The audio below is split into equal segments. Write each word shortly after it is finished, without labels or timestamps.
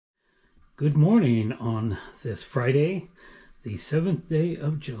Good morning on this Friday, the 7th day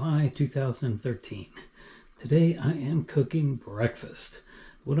of July 2013. Today I am cooking breakfast.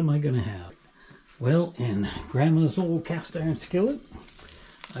 What am I going to have? Well, in Grandma's old cast iron skillet,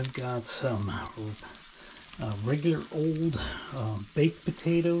 I've got some regular old baked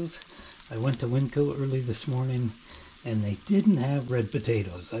potatoes. I went to Winco early this morning and they didn't have red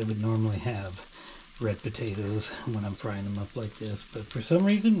potatoes. I would normally have red potatoes when I'm frying them up like this, but for some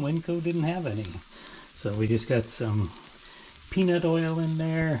reason Winco didn't have any. So we just got some peanut oil in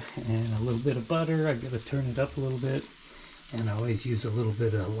there and a little bit of butter. I gotta turn it up a little bit, and I always use a little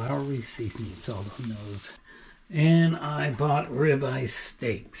bit of Lawry's seasoning salt on those. And I bought ribeye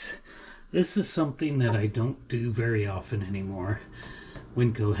steaks. This is something that I don't do very often anymore.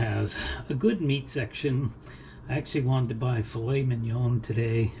 Winco has a good meat section. I actually wanted to buy filet mignon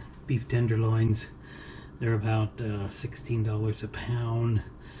today, beef tenderloins. They're about $16 a pound,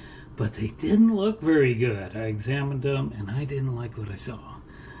 but they didn't look very good. I examined them and I didn't like what I saw.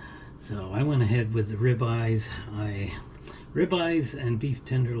 So I went ahead with the ribeyes. Ribeyes and beef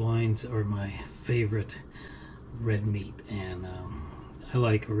tenderloins are my favorite red meat, and I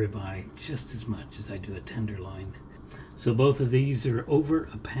like a ribeye just as much as I do a tenderloin. So both of these are over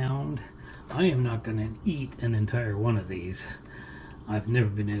a pound. I am not going to eat an entire one of these. I've never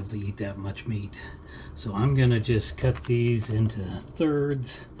been able to eat that much meat. So I'm going to just cut these into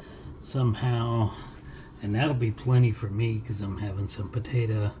thirds somehow. And that'll be plenty for me because I'm having some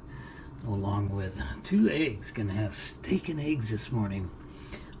potato along with 2 eggs. Going to have steak and eggs this morning.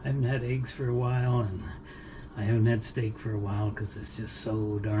 I haven't had eggs for a while, and I haven't had steak for a while because it's just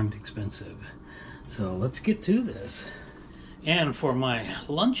so darned expensive. So let's get to this. And for my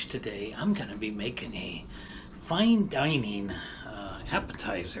lunch today, I'm going to be making a fine dining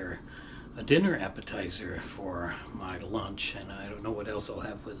appetizer, a dinner appetizer for my lunch, and I don't know what else I'll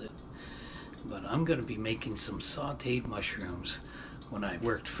have with it. But I'm going to be making some sauteed mushrooms. When I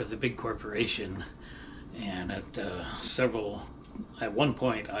worked for the big corporation, and at one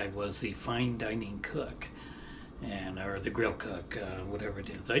point I was the fine dining cook, or the grill cook, whatever it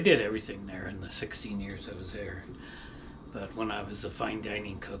is. I did everything there in the 16 years I was there. But when I was a fine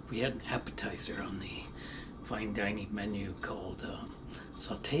dining cook, we had an appetizer on the fine dining menu called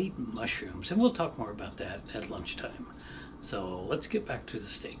sauteed mushrooms, and we'll talk more about that at lunchtime. So let's get back to the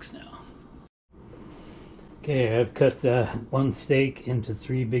steaks now. Okay, I've cut one steak into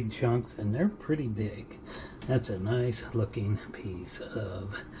 3 big chunks, and they're pretty big. That's a nice looking piece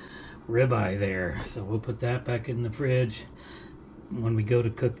of ribeye there. So we'll put that back in the fridge. When we go to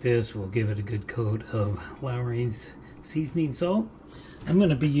cook this, we'll give it a good coat of Lawry's seasoning salt. I'm going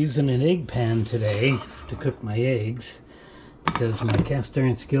to be using an egg pan today to cook my eggs because my cast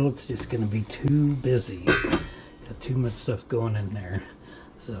iron skillet's just going to be too busy. Got too much stuff going in there.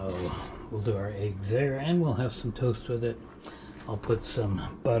 So we'll do our eggs there, and we'll have some toast with it. I'll put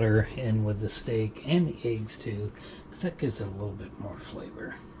some butter in with the steak and the eggs too, because that gives it a little bit more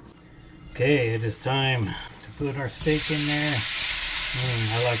flavor. Okay, it is time to put our steak in there.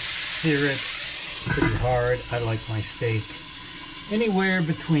 I like to sear it pretty hard. I like my steak anywhere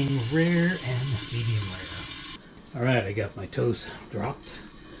between rare and medium rare. Alright, I got my toast dropped.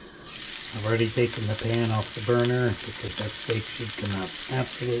 I've already taken the pan off the burner because that steak should come out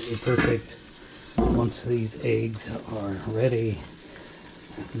absolutely perfect once these eggs are ready.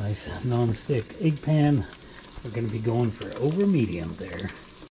 Nice non-stick egg pan. We're going to be going for over medium there.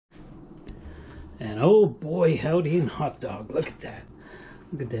 And oh boy, howdy and hot dog. Look at that.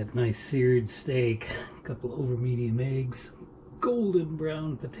 Look at that nice seared steak. A couple over medium eggs, golden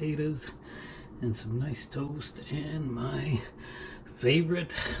brown potatoes, and some nice toast, and my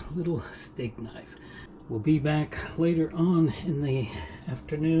favorite little steak knife. We'll be back later on in the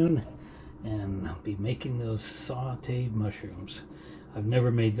afternoon, and I'll be making those sauteed mushrooms. I've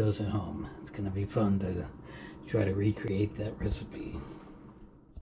never made those at home. It's going to be fun to try to recreate that recipe.